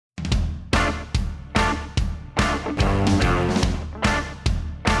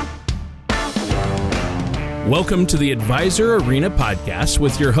Welcome to the Advisor Arena podcast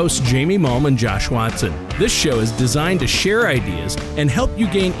with your hosts Jamie Malm and Josh Watson. This show is designed to share ideas and help you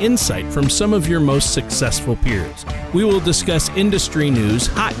gain insight from some of your most successful peers. We will discuss industry news,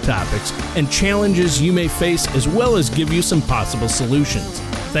 hot topics, and challenges you may face, as well as give you some possible solutions.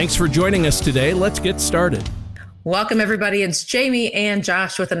 Thanks for joining us today. Let's get started. Welcome, everybody. It's Jamie and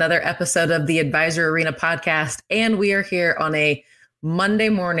Josh with another episode of the Advisor Arena podcast, and we are here on a Monday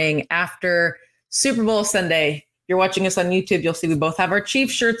morning after Super Bowl Sunday. If you're watching us on YouTube, you'll see we both have our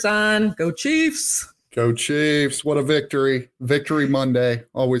Chiefs shirts on. Go Chiefs. Go Chiefs. What a victory. Victory Monday.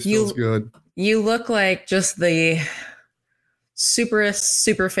 Always feels good. You look like just the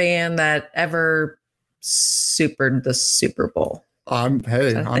super fan that ever supered the Super Bowl. I'm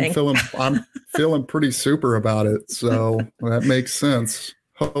feeling pretty super about it. So that makes sense.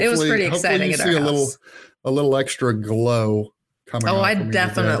 It was pretty exciting at our house. A little extra glow. I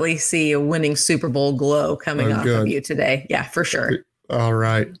definitely see a winning Super Bowl glow coming off of you today. Yeah, for sure. All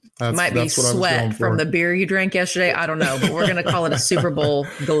right. Might be sweat from the beer you drank yesterday. I don't know, but we're going to call it a Super Bowl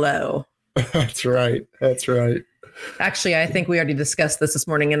glow. That's right. Actually, I think we already discussed this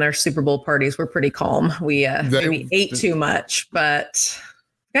morning in our Super Bowl parties. We're pretty calm. We maybe ate too much, but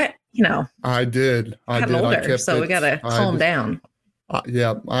I did. I'm older, so we got to calm down.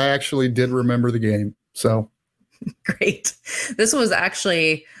 Yeah, I actually did remember the game. So. Great. This was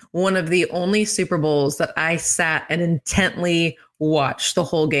actually one of the only Super Bowls that I sat and intently watched the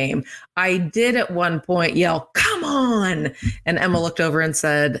whole game. I did at one point yell, "Come on!" And Emma looked over and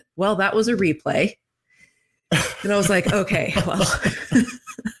said, "Well, that was a replay." And I was like, okay, well,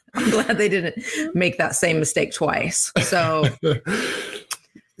 I'm glad they didn't make that same mistake twice. So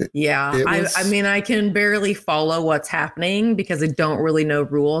yeah, I can barely follow what's happening because I don't really know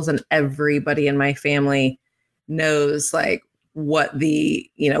rules, and everybody in my family knows like what the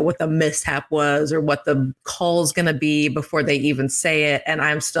mishap was or what the call's going to be before they even say it. And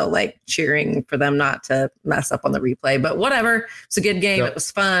I'm still like cheering for them not to mess up on the replay, but whatever. It's a good game. Yep. It was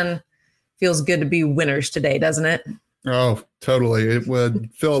fun. Feels good to be winners today, doesn't it? Oh, totally. It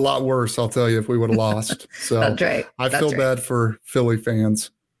would feel a lot worse, I'll tell you, if we would have lost. So That's right. I feel bad for Philly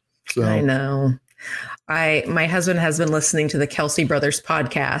fans. So I know. My husband has been listening to the Kelsey Brothers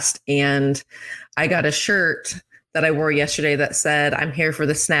podcast, and I got a shirt that I wore yesterday that said, "I'm here for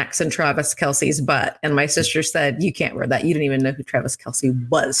the snacks and Travis Kelce's butt." And my sister said, "You can't wear that. You didn't even know who Travis Kelce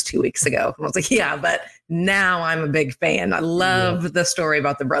was 2 weeks ago." And I was like, yeah, but now I'm a big fan. I love the story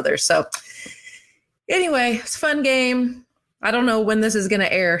about the brothers. So anyway, it's a fun game. I don't know when this is going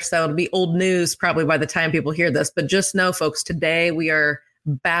to air, so it'll be old news probably by the time people hear this. But just know, folks, today we are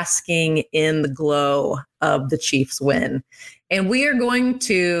basking in the glow of the Chiefs win. And we are going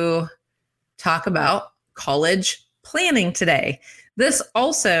to talk about college planning today. This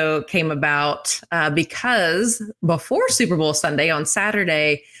also came about because before Super Bowl Sunday on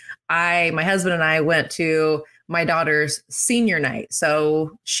Saturday, my husband and I went to my daughter's senior night.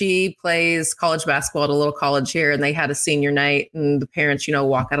 So she plays college basketball at a little college here, and they had a senior night, and the parents,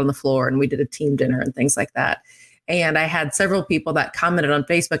 walk out on the floor, and we did a team dinner and things like that. And I had several people that commented on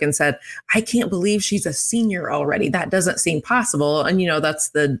Facebook and said, "I can't believe she's a senior already. That doesn't seem possible." And,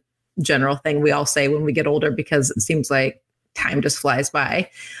 that's the general thing we all say when we get older, because it seems like time just flies by.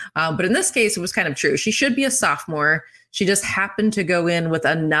 But in this case, it was kind of true. She should be a sophomore. She just happened to go in with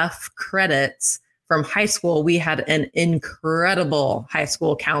enough credits from high school. We had an incredible high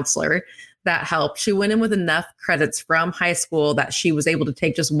school counselor that helped. She went in with enough credits from high school that she was able to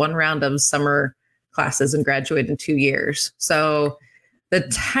take just one round of summer classes and graduate in 2 years. So the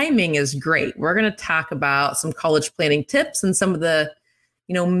timing is great. We're going to talk about some college planning tips and some of the,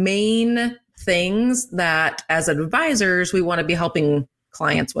 main things that as advisors, we want to be helping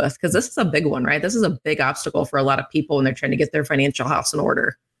clients with, because this is a big one, right? This is a big obstacle for a lot of people when they're trying to get their financial house in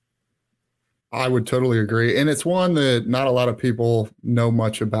order. I would totally agree. And it's one that not a lot of people know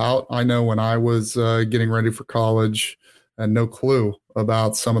much about. I know when I was getting ready for college, and no clue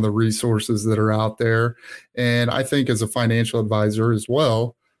about some of the resources that are out there. And I think as a financial advisor as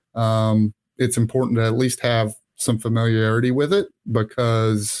well, it's important to at least have some familiarity with it,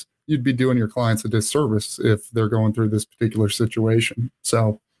 because you'd be doing your clients a disservice if they're going through this particular situation.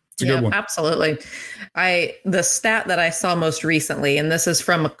 So it's a good one. Absolutely. The stat that I saw most recently, and this is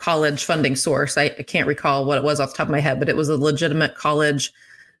from a college funding source, I can't recall what it was off the top of my head, but it was a legitimate college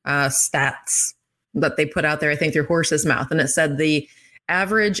stats that they put out there, I think through horse's mouth. And it said the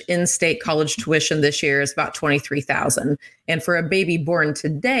average in-state college tuition this year is about $23,000. And for a baby born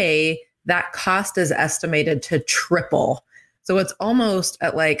today, that cost is estimated to triple. So it's almost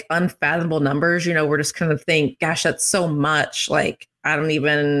at like unfathomable numbers. We're just kind of think, gosh, that's so much. Like, I don't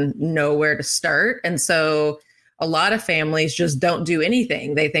even know where to start. And so a lot of families just don't do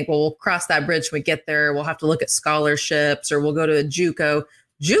anything. They think, well, we'll cross that bridge when we get there. We'll have to look at scholarships, or we'll go to a JUCO.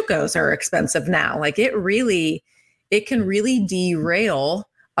 JUCOs are expensive now. Like it can really derail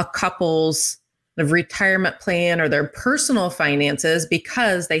a couple's retirement plan or their personal finances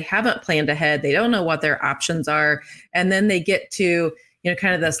because they haven't planned ahead. They don't know what their options are. And then they get to,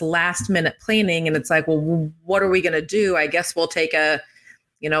 kind of this last minute planning. And it's like, well, what are we going to do? I guess we'll take a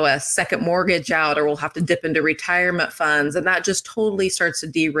second mortgage out, or we'll have to dip into retirement funds. And that just totally starts to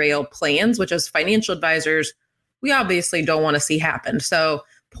derail plans, which as financial advisors, we obviously don't want to see happen. So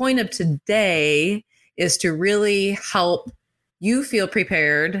point of today is to really help you feel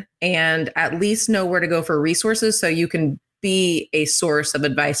prepared and at least know where to go for resources so you can be a source of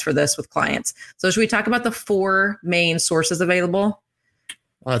advice for this with clients. So should we talk about the 4 main sources available?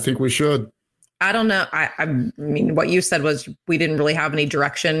 I think we should. I don't know. I mean, what you said was we didn't really have any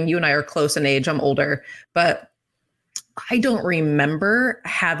direction. You and I are close in age. I'm older, but I don't remember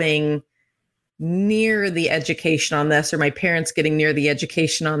having near the education on this, or my parents getting near the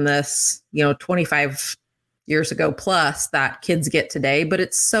education on this, 25 years ago plus that kids get today. But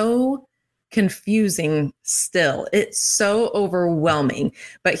it's so confusing still. It's so overwhelming.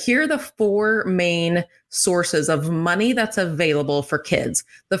 But here are the 4 main sources of money that's available for kids.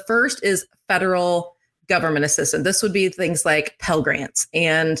 The first is federal government assistance. This would be things like Pell Grants.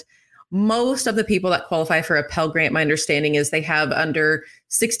 And most of the people that qualify for a Pell Grant, my understanding is they have under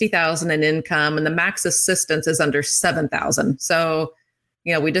 $60,000 in income, and the max assistance is under $7,000. So,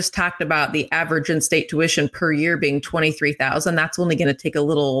 we just talked about the average in-state tuition per year being $23,000. That's only going to take a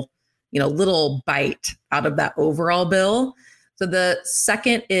little bite out of that overall bill. So the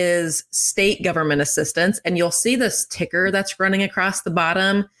second is state government assistance. And you'll see this ticker that's running across the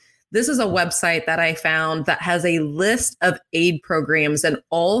bottom. This is a website that I found that has a list of aid programs in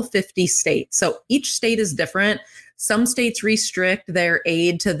all 50 states. So each state is different. Some states restrict their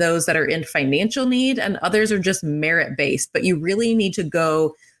aid to those that are in financial need, and others are just merit-based. But you really need to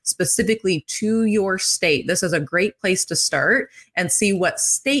go specifically to your state. This is a great place to start and see what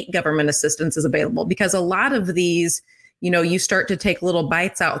state government assistance is available, because a lot of these, you start to take little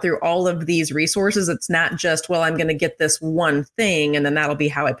bites out through all of these resources. It's not just, well, I'm going to get this one thing and then that'll be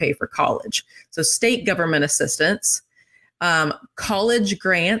how I pay for college. So state government assistance, college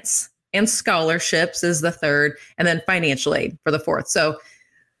grants and scholarships is the third, and then financial aid for the fourth. So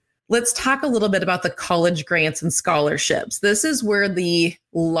let's talk a little bit about the college grants and scholarships. This is where the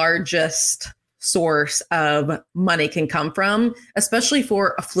largest source of money can come from, especially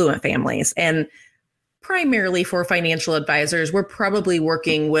for affluent families. And primarily for financial advisors, we're probably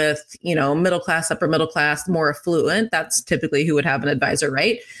working with, middle class, upper middle class, more affluent. That's typically who would have an advisor,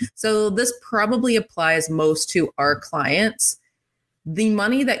 right? So this probably applies most to our clients. The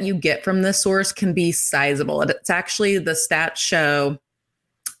money that you get from this source can be sizable. It's actually, the stats show,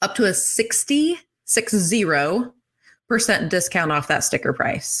 up to a 60% discount off that sticker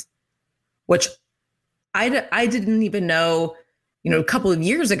price, which I didn't even know, a couple of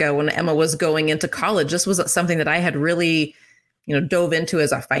years ago when Emma was going into college. This wasn't something that I had really, dove into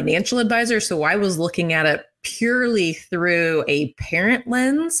as a financial advisor. So I was looking at it purely through a parent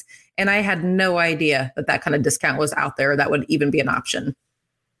lens, and I had no idea that kind of discount was out there. That would even be an option.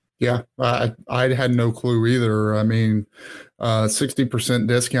 Yeah, I had no clue either. I mean, 60%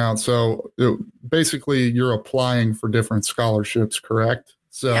 discount. So basically you're applying for different scholarships, correct?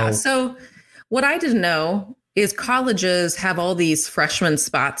 So what I didn't know is colleges have all these freshman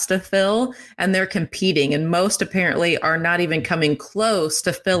spots to fill, and they're competing. And most apparently are not even coming close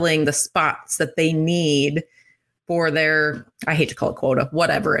to filling the spots that they need for their, I hate to call it quota,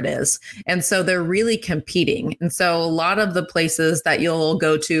 whatever it is. And so they're really competing. And so a lot of the places that you'll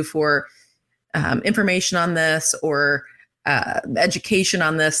go to for information on this or education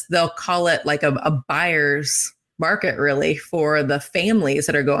on this, they'll call it like a buyer's market really for the families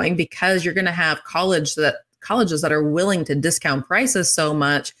that are going, because you're going to have colleges that are willing to discount prices so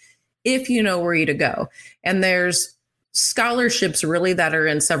much if you know where to go. And there's scholarships really that are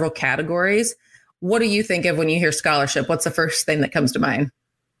in several categories. What do you think of when you hear scholarship? What's the first thing that comes to mind?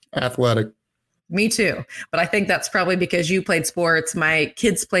 Athletic. Me too. But I think that's probably because you played sports. My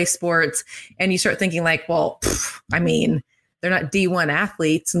kids play sports. And you start thinking like, well, they're not D1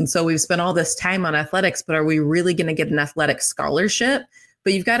 athletes. And so we've spent all this time on athletics, but are we really going to get an athletic scholarship?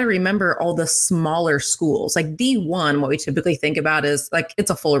 But you've got to remember all the smaller schools. Like D1, what we typically think about is like, it's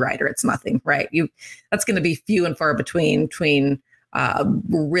a full rider. It's nothing, right? That's going to be few and far between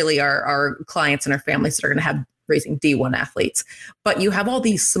really our clients and our families that are going to have raising D1 athletes. But you have all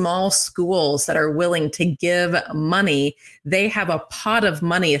these small schools that are willing to give money. They have a pot of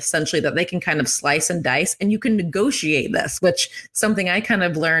money essentially that they can kind of slice and dice, and you can negotiate this, which something I kind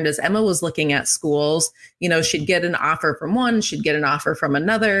of learned as Emma was looking at schools. She'd get an offer from one, she'd get an offer from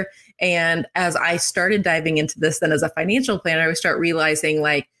another. And as I started diving into this, then as a financial planner, I start realizing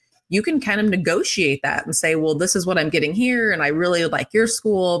like, you can kind of negotiate that and say, well, this is what I'm getting here. And I really like your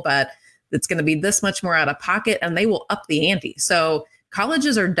school, but it's going to be this much more out of pocket, and they will up the ante. So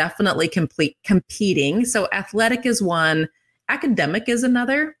colleges are definitely competing. So athletic is one, academic is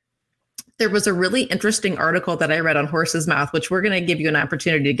another. There was a really interesting article that I read on Horse's Mouth, which we're going to give you an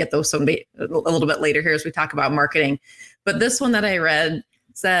opportunity to get those a little bit later here as we talk about marketing. But this one that I read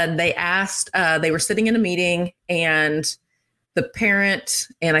said they asked, they were sitting in a meeting, and the parent,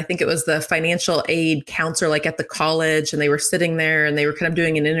 and I think it was the financial aid counselor, like at the college, and they were sitting there and they were kind of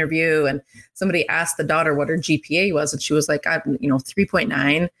doing an interview, and somebody asked the daughter what her GPA was. And she was like,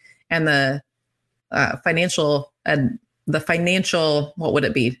 3.9. And the financial, what would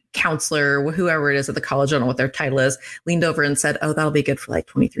it be? Counselor, whoever it is at the college, I don't know what their title is, leaned over and said, oh, that'll be good for like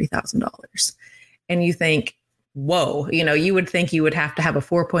 $23,000. And you think, whoa, you would think you would have to have a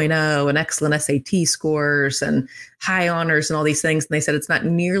 4.0 and excellent SAT scores and high honors and all these things. And they said it's not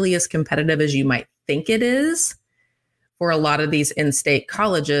nearly as competitive as you might think it is. For a lot of these in-state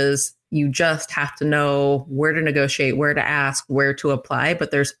colleges, you just have to know where to negotiate, where to ask, where to apply.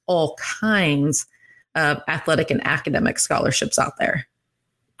 But there's all kinds of athletic and academic scholarships out there.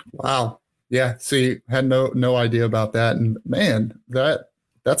 Wow. Yeah. See, had no idea about that. And man,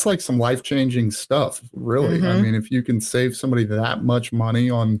 that's like some life-changing stuff, really. Mm-hmm. I mean, if you can save somebody that much money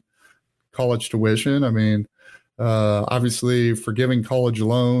on college tuition, I mean, obviously forgiving college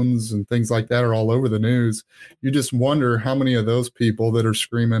loans and things like that are all over the news. You just wonder how many of those people that are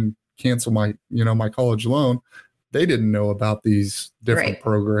screaming, cancel my college loan, they didn't know about these different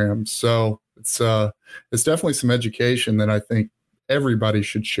programs. So it's definitely some education that I think everybody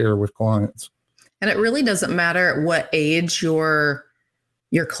should share with clients. And it really doesn't matter at what age your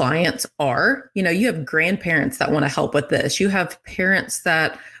clients are. You have grandparents that want to help with this. You have parents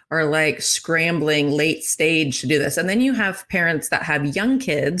that are like scrambling late stage to do this. And then you have parents that have young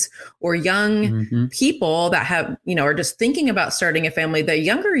kids or young people that have, are just thinking about starting a family. The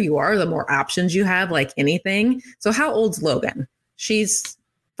younger you are, the more options you have, like anything. So how old's Logan? She's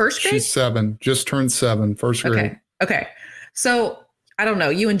first grade? She's 7, just turned 7, first grade. Okay. So I don't know,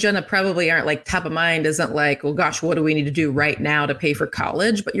 you and Jenna probably aren't like top of mind, isn't like, well, gosh, what do we need to do right now to pay for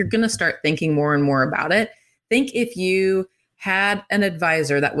college? But you're going to start thinking more and more about it. Think if you had an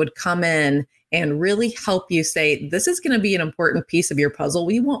advisor that would come in and really help you say, this is going to be an important piece of your puzzle.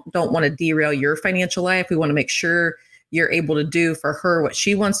 We don't want to derail your financial life. We want to make sure you're able to do for her what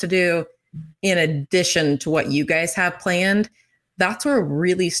she wants to do in addition to what you guys have planned. That's where we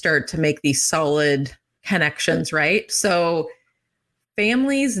really start to make these solid connections, right? So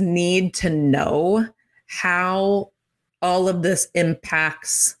families need to know how all of this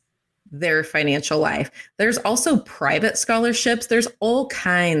impacts their financial life. There's also private scholarships. There's all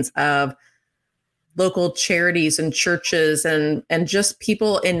kinds of local charities and churches and just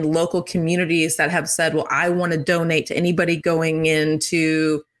people in local communities that have said, well, I want to donate to anybody going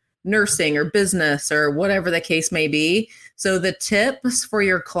into nursing or business or whatever the case may be. So the tips for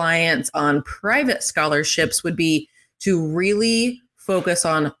your clients on private scholarships would be to really focus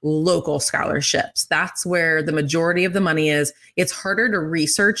on local scholarships. That's where the majority of the money is. It's harder to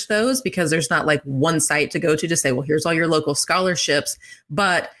research those because there's not like one site to go to say, well, here's all your local scholarships.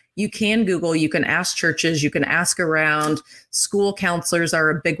 But you can Google, you can ask churches, you can ask around. School counselors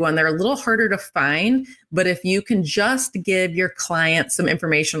are a big one. They're a little harder to find, but if you can just give your clients some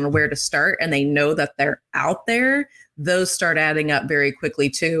information on where to start and they know that they're out there, those start adding up very quickly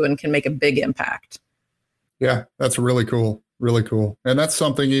too and can make a big impact. Yeah, that's really cool. Really cool. And that's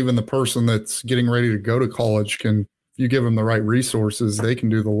something even the person that's getting ready to go to college can, if you give them the right resources, they can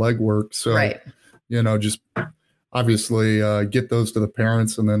do the legwork. So, just obviously get those to the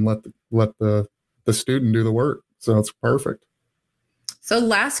parents and then let the student do the work. So it's perfect. So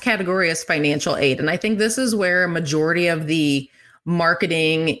last category is financial aid. And I think this is where a majority of the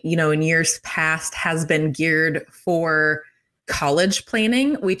marketing, in years past has been geared for college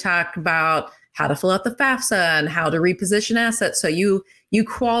planning. We talk about how to fill out the FAFSA and how to reposition assets so you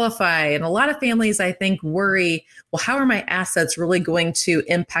qualify. And a lot of families, I think, worry, well, how are my assets really going to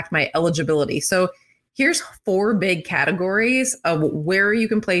impact my eligibility? So here's 4 big categories of where you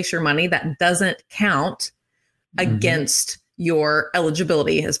can place your money that doesn't count against your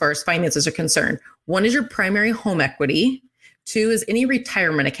eligibility as far as finances are concerned. One is your primary home equity. 2 is any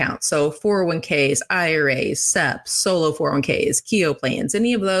retirement account. So 401ks, IRAs, SEPs, solo 401ks, Keogh plans,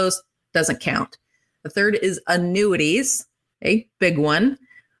 any of those doesn't count. The 3rd is annuities, a big one.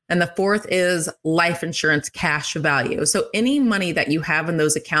 And the 4th is life insurance cash value. So any money that you have in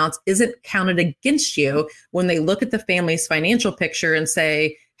those accounts isn't counted against you when they look at the family's financial picture and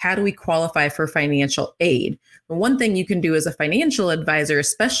say, how do we qualify for financial aid? And one thing you can do as a financial advisor,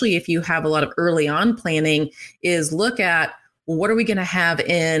 especially if you have a lot of early on planning, is look at, well, what are we going to have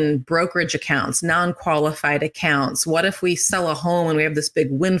in brokerage accounts, non-qualified accounts? What if we sell a home and we have this big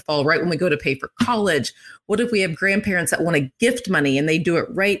windfall right when we go to pay for college? What if we have grandparents that want to gift money and they do it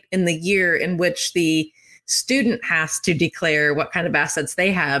right in the year in which the student has to declare what kind of assets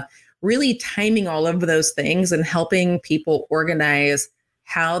they have? Really timing all of those things and helping people organize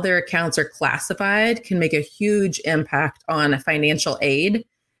how their accounts are classified can make a huge impact on financial aid.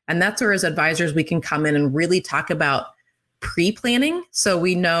 And that's where as advisors, we can come in and really talk about pre-planning so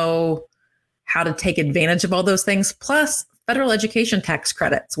we know how to take advantage of all those things, plus federal education tax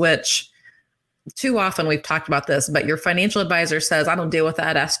credits, which too often we've talked about this, but your financial advisor says, I don't deal with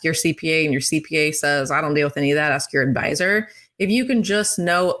that, ask your CPA, and your CPA says, I don't deal with any of that, ask your advisor. If you can just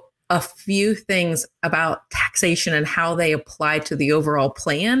know a few things about taxation and how they apply to the overall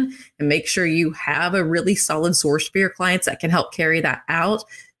plan and make sure you have a really solid source for your clients that can help carry that out,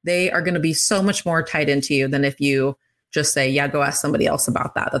 they are going to be so much more tied into you than if you just say, yeah, go ask somebody else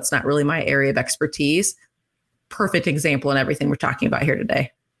about that. That's not really my area of expertise. Perfect example in everything we're talking about here today.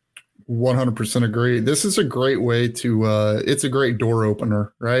 100% agree. This is a great way to, it's a great door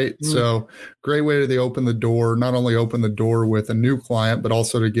opener, right? So great way to open the door, not only open the door with a new client, but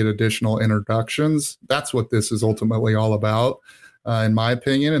also to get additional introductions. That's what this is ultimately all about, in my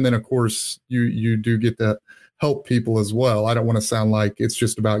opinion. And then of course you do get to help people as well. I don't want to sound like it's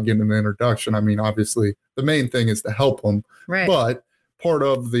just about getting an introduction. I mean, obviously the main thing is to help them, right? But part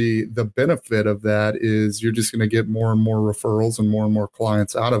of the benefit of that is you're just going to get more and more referrals and more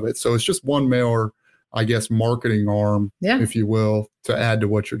clients out of it. So it's just one more, I guess, marketing arm, if you will, to add to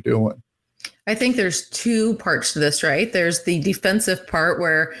what you're doing. I think there's 2 parts to this, right? There's the defensive part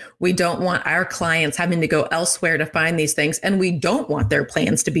where we don't want our clients having to go elsewhere to find these things, and we don't want their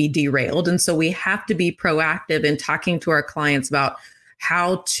plans to be derailed. And so we have to be proactive in talking to our clients about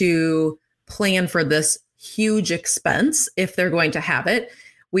how to plan for this huge expense if they're going to have it.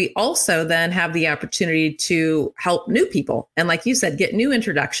 We also then have the opportunity to help new people. And like you said, get new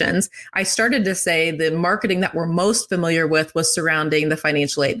introductions. I started to say the marketing that we're most familiar with was surrounding the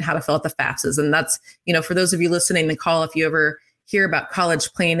financial aid and how to fill out the FAFSAs. And that's, for those of you listening to the call, if you ever hear about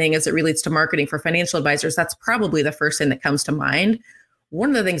college planning as it relates to marketing for financial advisors, that's probably the first thing that comes to mind.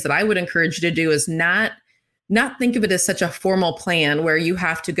 One of the things that I would encourage you to do is not think of it as such a formal plan where you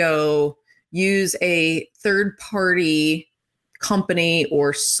have to go use a third party company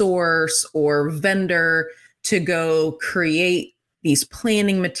or source or vendor to go create these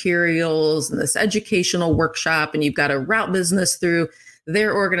planning materials and this educational workshop, and you've got to route business through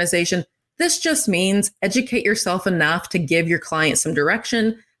their organization. This just means educate yourself enough to give your client some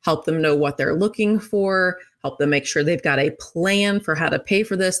direction, help them know what they're looking for, help them make sure they've got a plan for how to pay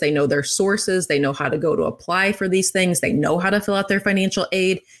for this. They know their sources. They know how to go to apply for these things. They know how to fill out their financial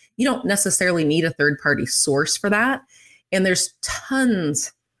aid. You don't necessarily need a third-party source for that. And there's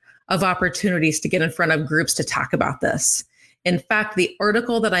tons of opportunities to get in front of groups to talk about this. In fact, the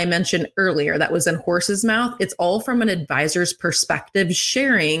article that I mentioned earlier that was in Horse's Mouth, it's all from an advisor's perspective,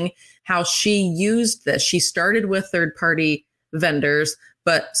 sharing how she used this. She started with third-party vendors,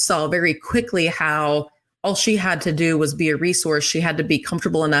 but saw very quickly how all she had to do was be a resource. She had to be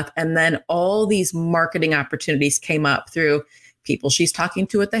comfortable enough. And then all these marketing opportunities came up through people she's talking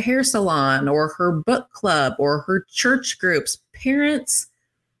to at the hair salon or her book club or her church groups. Parents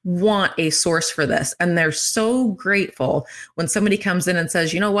want a source for this. And they're so grateful when somebody comes in and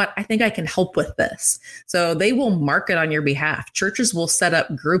says, you know what, I think I can help with this. So they will market on your behalf. Churches will set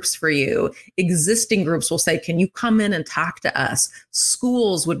up groups for you. Existing groups will say, can you come in and talk to us?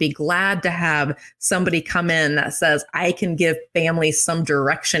 Schools would be glad to have somebody come in that says, I can give families some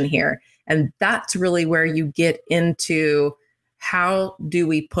direction here. And that's really where you get into how do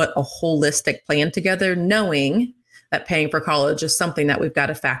we put a holistic plan together, knowing that paying for college is something that we've got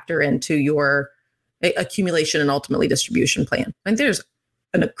to factor into your accumulation and ultimately distribution plan. And there's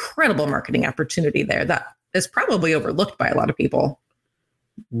an incredible marketing opportunity there that is probably overlooked by a lot of people.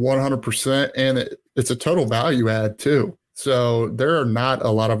 100%. And it's a total value add too. So there are not a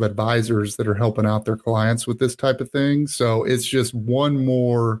lot of advisors that are helping out their clients with this type of thing. So it's just one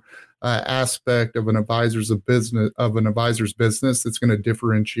more aspect of an advisor's business that's going to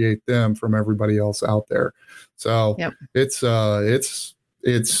differentiate them from everybody else out there. So it's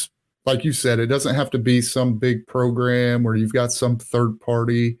like you said, it doesn't have to be some big program where you've got some third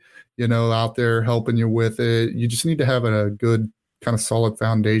party, out there helping you with it. You just need to have a good kind of solid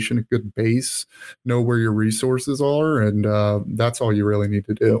foundation, a good base, know where your resources are. And that's all you really need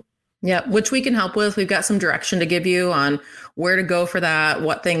to do. Yeah, which we can help with. We've got some direction to give you on where to go for that,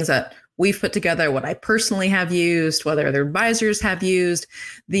 what things that we've put together, what I personally have used, what other advisors have used.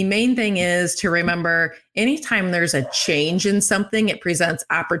 The main thing is to remember anytime there's a change in something, it presents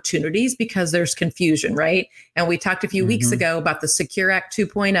opportunities because there's confusion, right? And we talked a few weeks ago about the Secure Act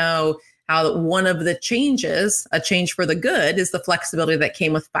 2.0, how one of the changes, a change for the good, is the flexibility that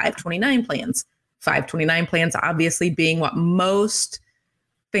came with 529 plans. 529 plans obviously being what most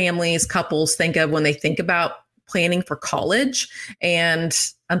families, couples think of when they think about planning for college. And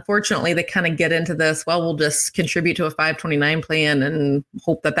unfortunately, they kind of get into this, well, we'll just contribute to a 529 plan and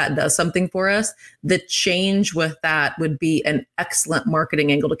hope that that does something for us. The change with that would be an excellent marketing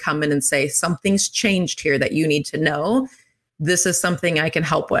angle to come in and say, something's changed here that you need to know. This is something I can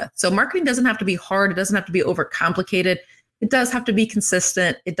help with. So marketing doesn't have to be hard. It doesn't have to be overcomplicated. It does have to be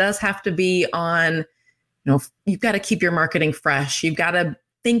consistent. It does have to be on, you've got to keep your marketing fresh. You've got to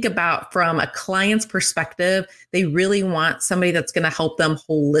think about from a client's perspective, they really want somebody that's going to help them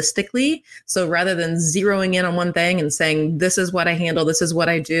holistically. So rather than zeroing in on one thing and saying, this is what I handle, this is what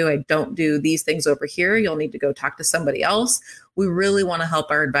I do, I don't do these things over here, you'll need to go talk to somebody else. We really want to help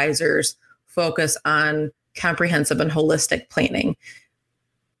our advisors focus on comprehensive and holistic planning,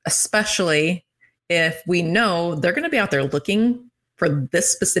 especially if we know they're going to be out there looking for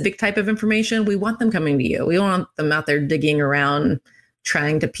this specific type of information. We want them coming to you. We want them out there digging around,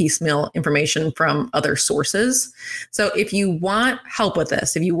 trying to piecemeal information from other sources. So if you want help with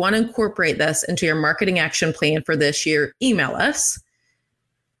this, if you want to incorporate this into your marketing action plan for this year, email us.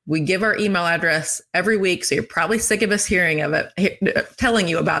 We give our email address every week, so you're probably sick of us hearing of it, telling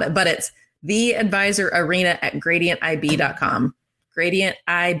you about it, but it's theadvisorarena@gradientib.com.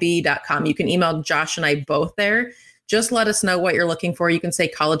 gradientib.com. You can email Josh and I both there. Just let us know what you're looking for. You can say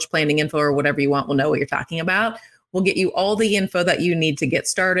college planning info or whatever you want. We'll know what you're talking about. We'll get you all the info that you need to get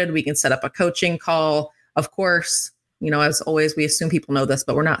started. We can set up a coaching call. Of course, as always, we assume people know this,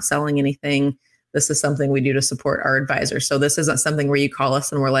 but we're not selling anything. This is something we do to support our advisors. So this isn't something where you call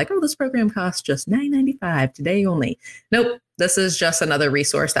us and we're like, oh, this program costs just $9.95 today only. Nope. This is just another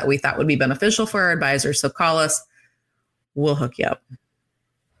resource that we thought would be beneficial for our advisors. So call us. We'll hook you up.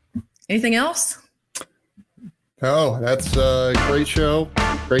 Anything else? Oh, that's a great show.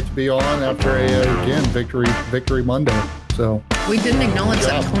 Great to be on after again, Victory Monday. So we didn't acknowledge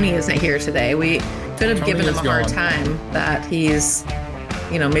that Tony isn't here today. We could have given him a hard time that he's,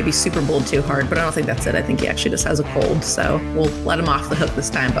 maybe Super Bowl too hard, but I don't think that's it. I think he actually just has a cold. So we'll let him off the hook this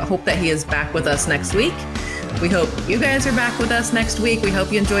time, but hope that he is back with us next week. We hope you guys are back with us next week. We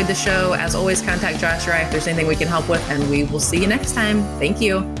hope you enjoyed the show. As always, contact Josh or I if there's anything we can help with, and we will see you next time. Thank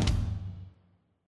you.